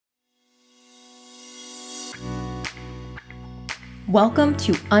Welcome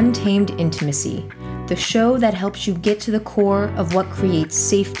to Untamed Intimacy, the show that helps you get to the core of what creates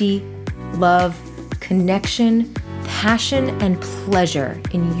safety, love, connection, passion, and pleasure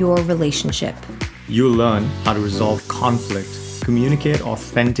in your relationship. You'll learn how to resolve conflict, communicate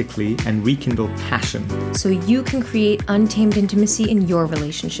authentically, and rekindle passion, so you can create untamed intimacy in your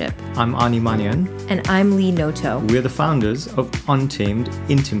relationship. I'm Ani Manian. And I'm Lee Noto. We're the founders of Untamed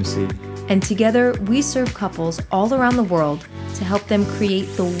Intimacy. And together, we serve couples all around the world to help them create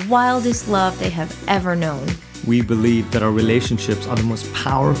the wildest love they have ever known. We believe that our relationships are the most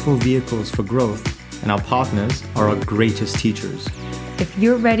powerful vehicles for growth, and our partners are our greatest teachers. If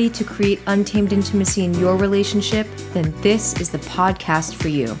you're ready to create untamed intimacy in your relationship, then this is the podcast for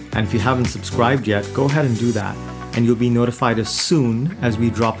you. And if you haven't subscribed yet, go ahead and do that, and you'll be notified as soon as we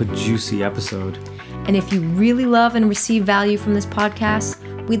drop a juicy episode. And if you really love and receive value from this podcast,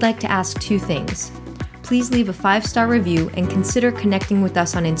 we'd like to ask two things. Please leave a 5-star review and consider connecting with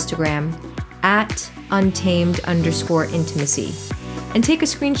us on Instagram at untamed_intimacy. And take a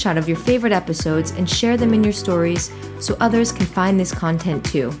screenshot of your favorite episodes and share them in your stories so others can find this content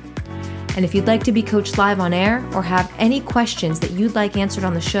too. And if you'd like to be coached live on air or have any questions that you'd like answered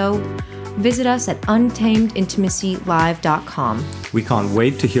on the show, visit us at untamedintimacylive.com. We can't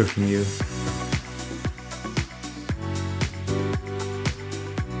wait to hear from you.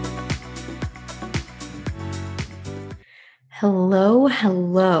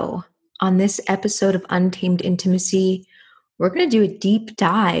 Hello. On this episode of Untamed Intimacy, we're going to do a deep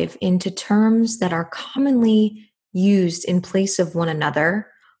dive into terms that are commonly used in place of one another,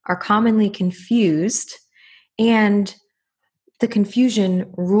 are commonly confused, and the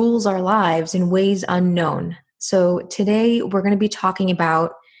confusion rules our lives in ways unknown. So today we're going to be talking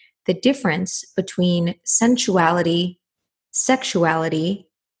about the difference between sensuality, sexuality,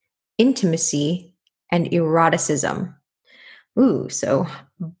 intimacy, and eroticism. So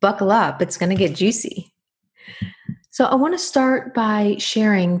buckle up, it's going to get juicy. So I want to start by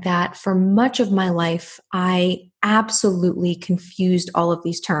sharing that for much of my life, I absolutely confused all of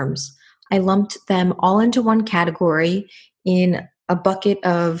these terms. I lumped them all into one category in a bucket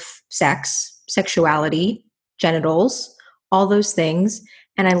of sex, sexuality, genitals, all those things,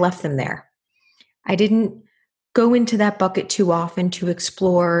 and I left them there. I didn't go into that bucket too often to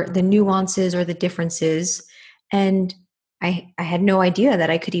explore the nuances or the differences, and I had no idea that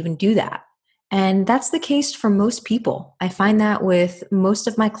I could even do that. And that's the case for most people. I find that with most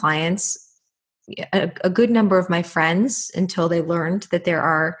of my clients, a good number of my friends, until they learned that there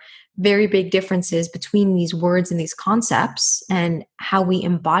are very big differences between these words and these concepts and how we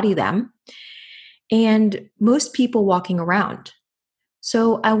embody them, and most people walking around.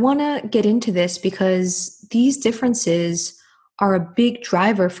 So I want to get into this because these differences are a big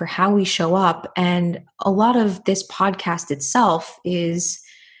driver for how we show up. And a lot of this podcast itself is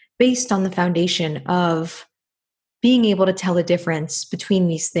based on the foundation of being able to tell the difference between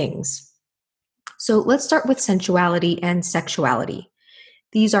these things. So let's start with sensuality and sexuality.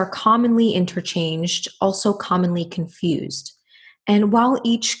 These are commonly interchanged, also commonly confused. And while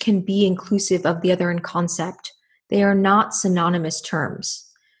each can be inclusive of the other in concept, they are not synonymous terms.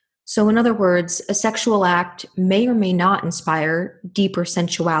 So in other words, a sexual act may or may not inspire deeper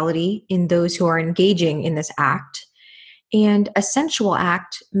sensuality in those who are engaging in this act, and a sensual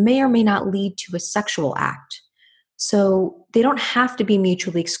act may or may not lead to a sexual act. So they don't have to be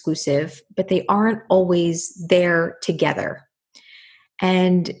mutually exclusive, but they aren't always there together.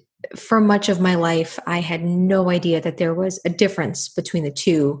 And for much of my life, I had no idea that there was a difference between the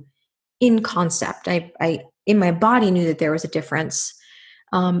two in concept. I in my body knew that there was a difference.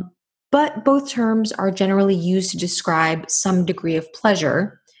 But both terms are generally used to describe some degree of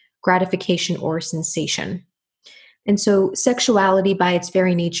pleasure, gratification, or sensation. And so sexuality by its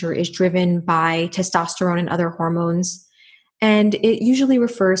very nature is driven by testosterone and other hormones, and it usually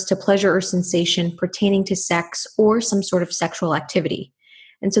refers to pleasure or sensation pertaining to sex or some sort of sexual activity.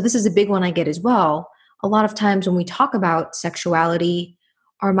 And so this is a big one I get as well. A lot of times when we talk about sexuality,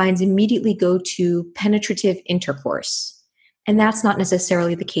 our minds immediately go to penetrative intercourse. And that's not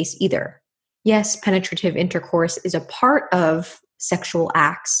necessarily the case either. Yes, penetrative intercourse is a part of sexual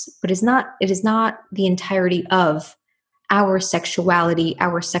acts, but it is not the entirety of our sexuality,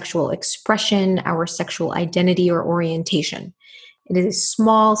 our sexual expression, our sexual identity or orientation. It is a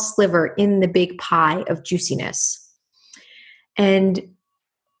small sliver in the big pie of juiciness. And,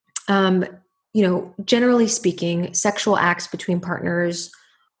 generally speaking, sexual acts between partners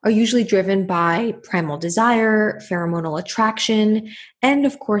are usually driven by primal desire, pheromonal attraction, and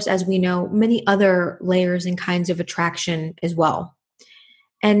of course, as we know, many other layers and kinds of attraction as well.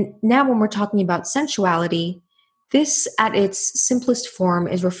 And now when we're talking about sensuality, This, at its simplest form,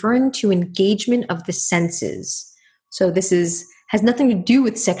 is referring to engagement of the senses. So has nothing to do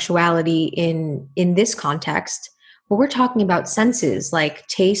with sexuality in this context, but we're talking about senses like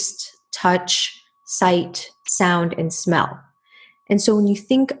taste, touch, sight, sound, and smell. And so when you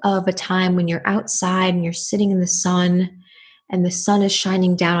think of a time when you're outside and you're sitting in the sun and the sun is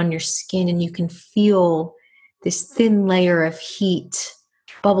shining down on your skin and you can feel this thin layer of heat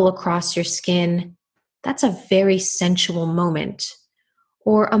bubble across your skin, that's a very sensual moment.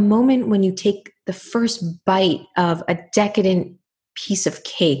 Or a moment when you take the first bite of a decadent piece of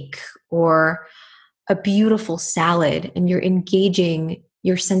cake or a beautiful salad and you're engaging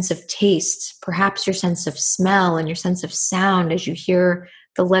your sense of taste, perhaps your sense of smell and your sense of sound as you hear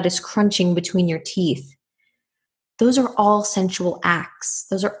the lettuce crunching between your teeth. Those are all sensual acts.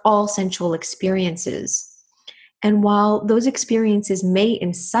 Those are all sensual experiences. And while those experiences may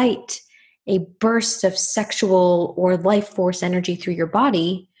incite a burst of sexual or life force energy through your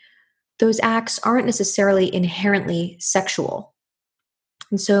body, those acts aren't necessarily inherently sexual.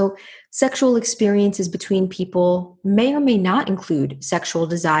 And so sexual experiences between people may or may not include sexual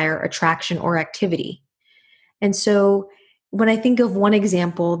desire, attraction, or activity. And so when I think of one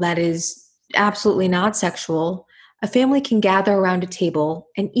example that is absolutely not sexual, a family can gather around a table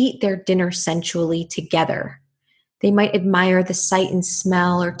and eat their dinner sensually together. They might admire the sight and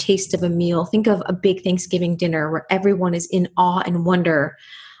smell or taste of a meal. Think of a big Thanksgiving dinner where everyone is in awe and wonder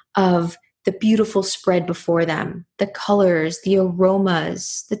of the beautiful spread before them, the colors, the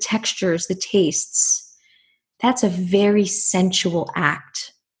aromas, the textures, the tastes. That's a very sensual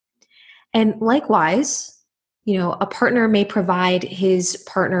act. And likewise, a partner may provide his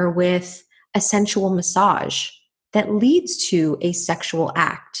partner with a sensual massage that leads to a sexual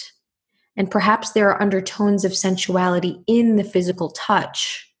act. And perhaps there are undertones of sensuality in the physical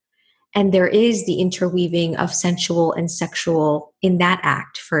touch. And there is the interweaving of sensual and sexual in that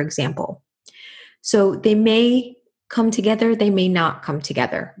act, for example. So they may come together, they may not come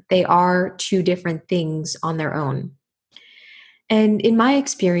together. They are two different things on their own. And in my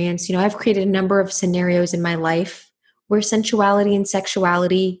experience, I've created a number of scenarios in my life where sensuality and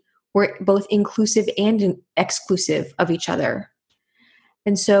sexuality were both inclusive and exclusive of each other.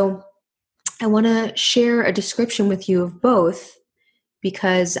 And so I want to share a description with you of both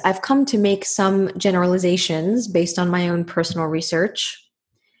because I've come to make some generalizations based on my own personal research.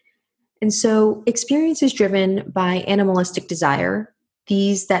 And so experiences driven by animalistic desire,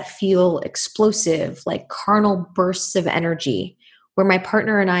 these that feel explosive, like carnal bursts of energy, where my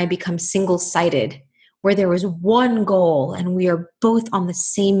partner and I become single-sided, where there is one goal and we are both on the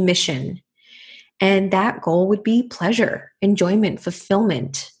same mission. And that goal would be pleasure, enjoyment,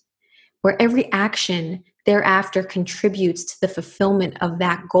 fulfillment, where every action thereafter contributes to the fulfillment of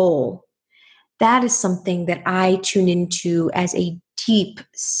that goal. That is something that I tune into as a deep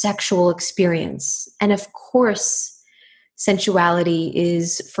sexual experience. And of course, sensuality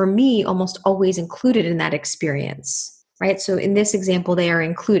is, for me, almost always included in that experience, right? So in this example, they are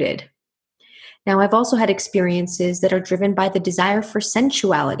included. Now, I've also had experiences that are driven by the desire for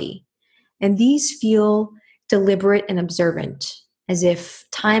sensuality, and these feel deliberate and observant, as if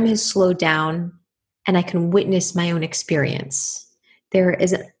time has slowed down and I can witness my own experience.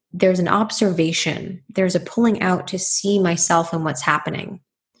 There's an observation, there's a pulling out to see myself and what's happening.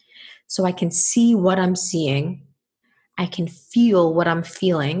 So I can see what I'm seeing, I can feel what I'm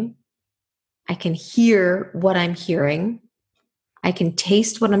feeling, I can hear what I'm hearing, I can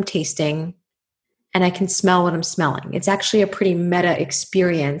taste what I'm tasting, and I can smell what I'm smelling. It's actually a pretty meta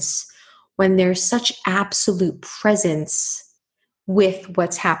experience when there's such absolute presence with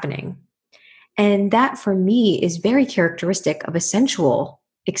what's happening. And that for me is very characteristic of a sensual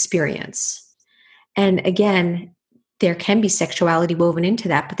experience. And again, there can be sexuality woven into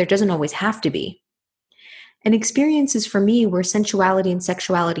that, but there doesn't always have to be. And experiences for me where sensuality and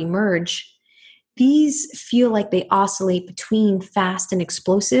sexuality merge, these feel like they oscillate between fast and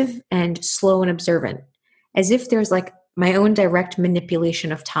explosive and slow and observant, as if there's like my own direct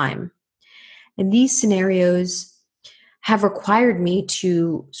manipulation of time. And these scenarios have required me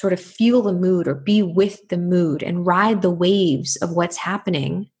to sort of feel the mood or be with the mood and ride the waves of what's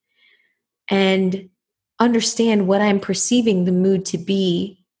happening and understand what I'm perceiving the mood to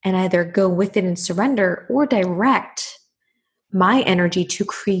be and either go with it and surrender or direct my energy to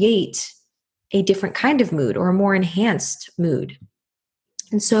create a different kind of mood or a more enhanced mood.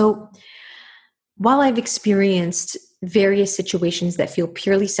 And so while I've experienced various situations that feel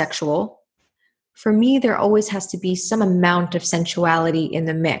purely sexual, for me, there always has to be some amount of sensuality in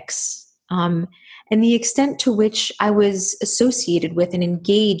the mix. And And the extent to which I was associated with and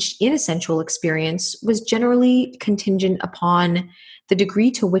engaged in a sensual experience was generally contingent upon the degree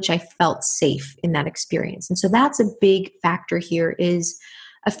to which I felt safe in that experience. And so that's a big factor here, is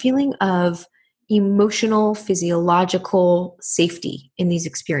a feeling of emotional, physiological safety in these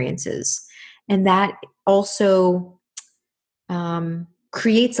experiences. And that also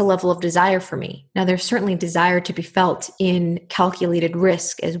creates a level of desire for me. Now, there's certainly desire to be felt in calculated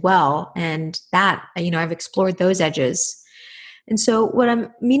risk as well. And that, I've explored those edges. And so what I'm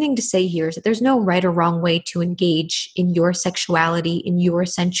meaning to say here is that there's no right or wrong way to engage in your sexuality, in your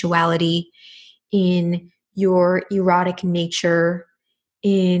sensuality, in your erotic nature,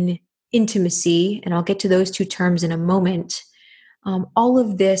 in intimacy. And I'll get to those two terms in a moment. All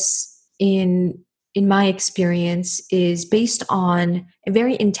of this in my experience is based on a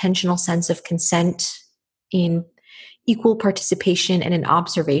very intentional sense of consent, in equal participation, and an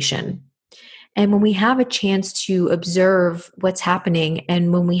observation. And when we have a chance to observe what's happening,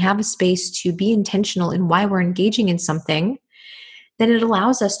 and when we have a space to be intentional in why we're engaging in something, then it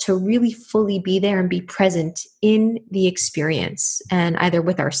allows us to really fully be there and be present in the experience, and either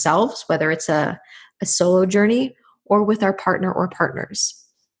with ourselves, whether it's a solo journey, or with our partner or partners.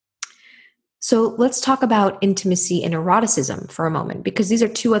 So let's talk about intimacy and eroticism for a moment, because these are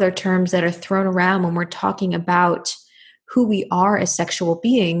two other terms that are thrown around when we're talking about who we are as sexual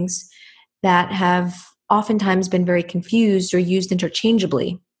beings that have oftentimes been very confused or used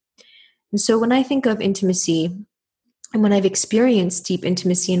interchangeably. And so when I think of intimacy, and when I've experienced deep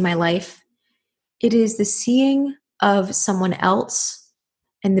intimacy in my life, it is the seeing of someone else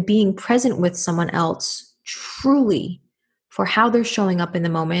and the being present with someone else truly for how they're showing up in the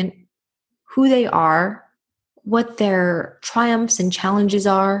moment, who they are, what their triumphs and challenges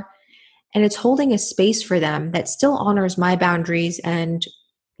are, and it's holding a space for them that still honors my boundaries and,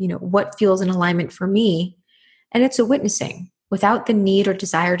 what feels in alignment for me. And it's a witnessing without the need or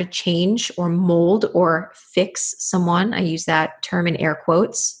desire to change or mold or fix someone. I use that term in air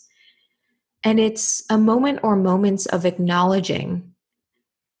quotes. And it's a moment or moments of acknowledging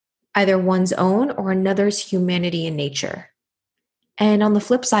either one's own or another's humanity and nature. And on the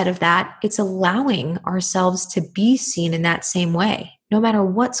flip side of that, it's allowing ourselves to be seen in that same way, no matter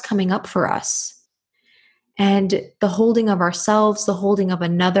what's coming up for us. And the holding of ourselves, the holding of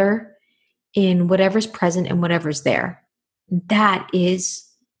another in whatever's present and whatever's there. That is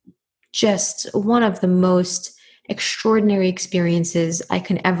just one of the most extraordinary experiences I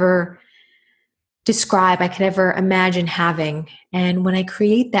can ever describe, I could ever imagine having. And when I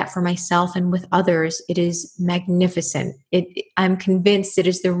create that for myself and with others, it is magnificent. I'm convinced it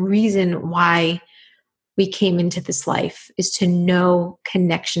is the reason why we came into this life, is to know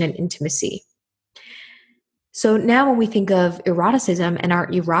connection and intimacy. So now when we think of eroticism and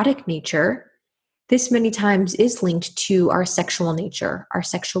our erotic nature, this many times is linked to our sexual nature, our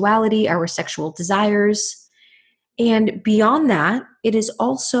sexuality, our sexual desires. And beyond that, it is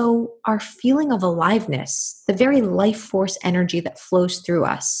also our feeling of aliveness, the very life force energy that flows through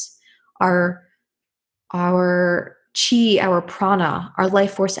us, our chi, our prana, our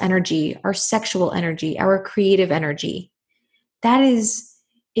life force energy, our sexual energy, our creative energy. That is,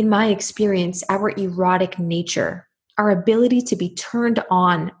 in my experience, our erotic nature, our ability to be turned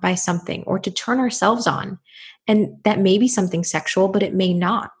on by something or to turn ourselves on. And that may be something sexual, but it may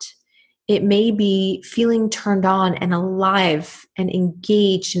not. It may be feeling turned on and alive and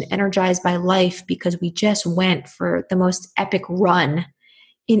engaged and energized by life because we just went for the most epic run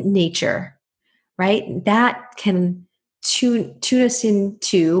in nature, right? That can tune us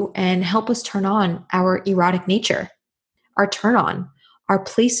into and help us turn on our erotic nature, our turn on, our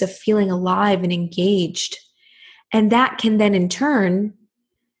place of feeling alive and engaged. And that can then in turn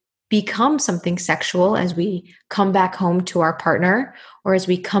become something sexual as we come back home to our partner, or as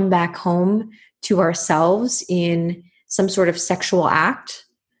we come back home to ourselves in some sort of sexual act,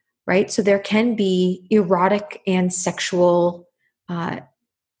 right? So there can be erotic and sexual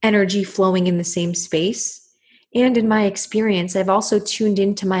energy flowing in the same space. And in my experience, I've also tuned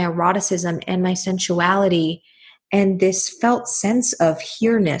into my eroticism and my sensuality and this felt sense of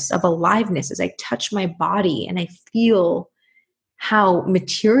here-ness, of aliveness as I touch my body and I feel how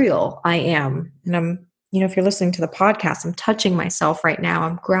material I am. And I'm, if you're listening to the podcast, I'm touching myself right now.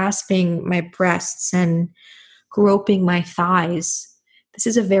 I'm grasping my breasts and groping my thighs. This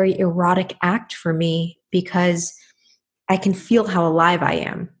is a very erotic act for me because I can feel how alive I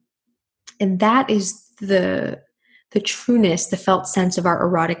am. And that is the trueness, the felt sense of our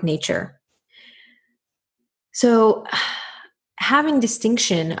erotic nature. So having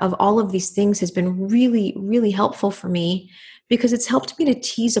distinction of all of these things has been really, really helpful for me because it's helped me to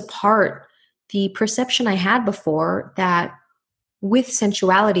tease apart the perception I had before that with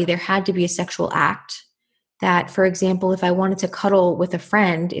sensuality, there had to be a sexual act. That, for example, if I wanted to cuddle with a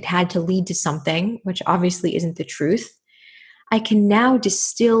friend, it had to lead to something, which obviously isn't the truth. I can now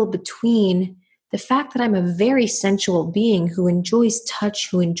distill between the fact that I'm a very sensual being who enjoys touch,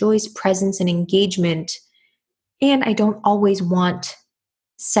 who enjoys presence and engagement, and I don't always want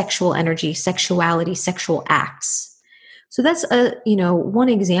sexual energy, sexuality, sexual acts. So that's one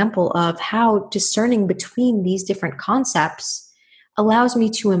example of how discerning between these different concepts allows me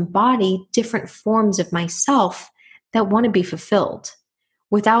to embody different forms of myself that want to be fulfilled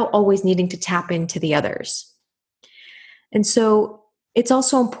without always needing to tap into the others. And so it's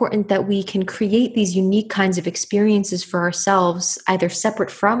also important that we can create these unique kinds of experiences for ourselves, either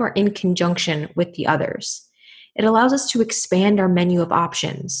separate from or in conjunction with the others. It allows us to expand our menu of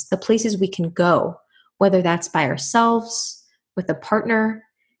options, the places we can go, whether that's by ourselves, with a partner,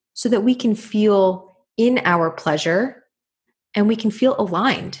 so that we can feel in our pleasure and we can feel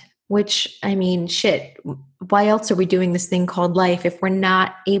aligned, which, why else are we doing this thing called life if we're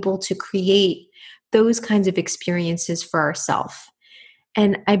not able to create those kinds of experiences for ourselves?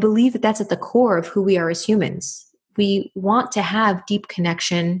 And I believe that that's at the core of who we are as humans. We want to have deep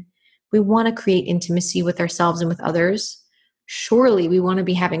connection. We want to create intimacy with ourselves and with others. Surely we want to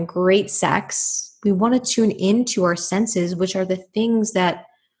be having great sex. We want to tune into our senses, which are the things that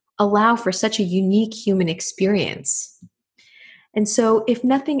allow for such a unique human experience. And so if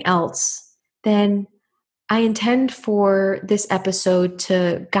nothing else, then I intend for this episode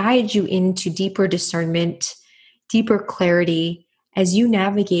to guide you into deeper discernment, deeper clarity as you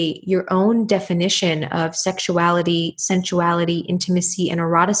navigate your own definition of sexuality, sensuality, intimacy, and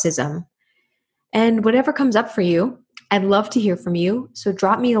eroticism. And whatever comes up for you, I'd love to hear from you. So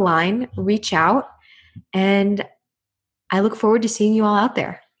drop me a line, reach out, and I look forward to seeing you all out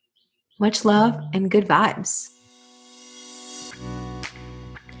there. Much love and good vibes.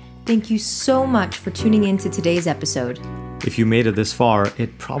 Thank you so much for tuning in to today's episode. If you made it this far,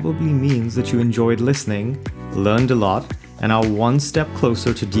 it probably means that you enjoyed listening, learned a lot, and are one step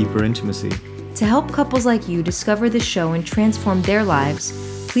closer to deeper intimacy. To help couples like you discover the show and transform their lives,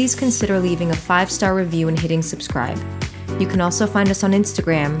 please consider leaving a 5-star review and hitting subscribe. You can also find us on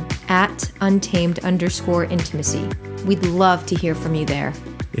Instagram at untamed_intimacy. We'd love to hear from you there.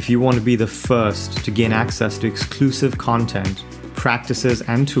 If you want to be the first to gain access to exclusive content, practices,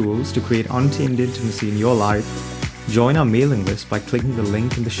 and tools to create untamed intimacy in your life, join our mailing list by clicking the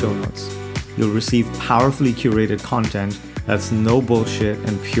link in the show notes. You'll receive powerfully curated content that's no bullshit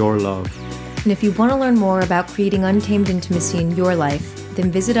and pure love. And if you want to learn more about creating untamed intimacy in your life,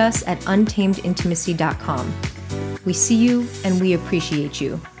 then visit us at untamedintimacy.com. We see you and we appreciate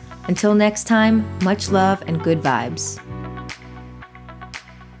you. Until next time, much love and good vibes.